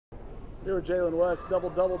Here with Jalan West,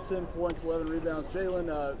 double-double, 10 points, 11 rebounds.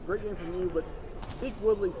 Jalen, great game from you, but Zeke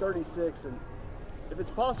Woodley, 36, and if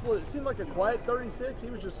it's possible, it seemed like a quiet 36.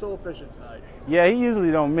 He was just so efficient tonight. Yeah, he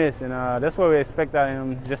usually don't miss, and that's what we expect out of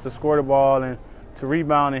him, just to score the ball and to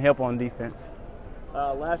rebound and help on defense.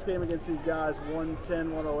 Last game against these guys,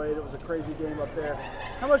 110-108. It was a crazy game up there.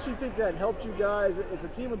 How much do you think that helped you guys? It's a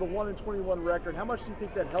team with a 1-21 record. How much do you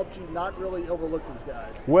think that helped you not really overlook these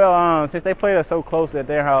guys? Well, since they played us so close at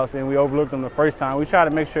their house and we overlooked them the first time, we tried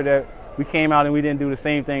to make sure that we came out and we didn't do the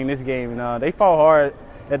same thing in this game. And they fought hard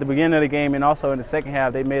at the beginning of the game, and also in the second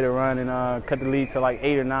half they made a run and cut the lead to like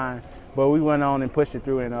 8 or 9. But we went on and pushed it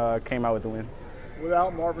through and came out with the win.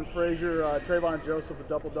 Without Marvin Frazier, Trayvon Joseph, a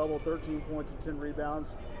double-double, 13 points and 10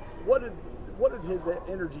 rebounds. What did his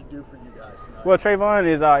energy do for you guys tonight? Well, Trayvon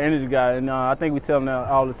is our energy guy, and I think we tell him that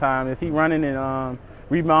all the time. If he's running and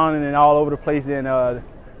rebounding and all over the place, then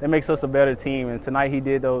that makes us a better team. And tonight he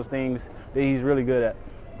did those things that he's really good at.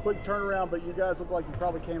 Quick turnaround, but you guys look like you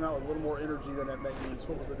probably came out with a little more energy than at McNeese.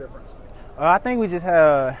 What was the difference? I think we just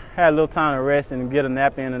had a little time to rest and get a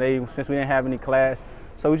nap in today since we didn't have any class.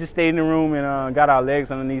 So we just stayed in the room and got our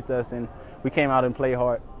legs underneath us, and we came out and played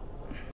hard.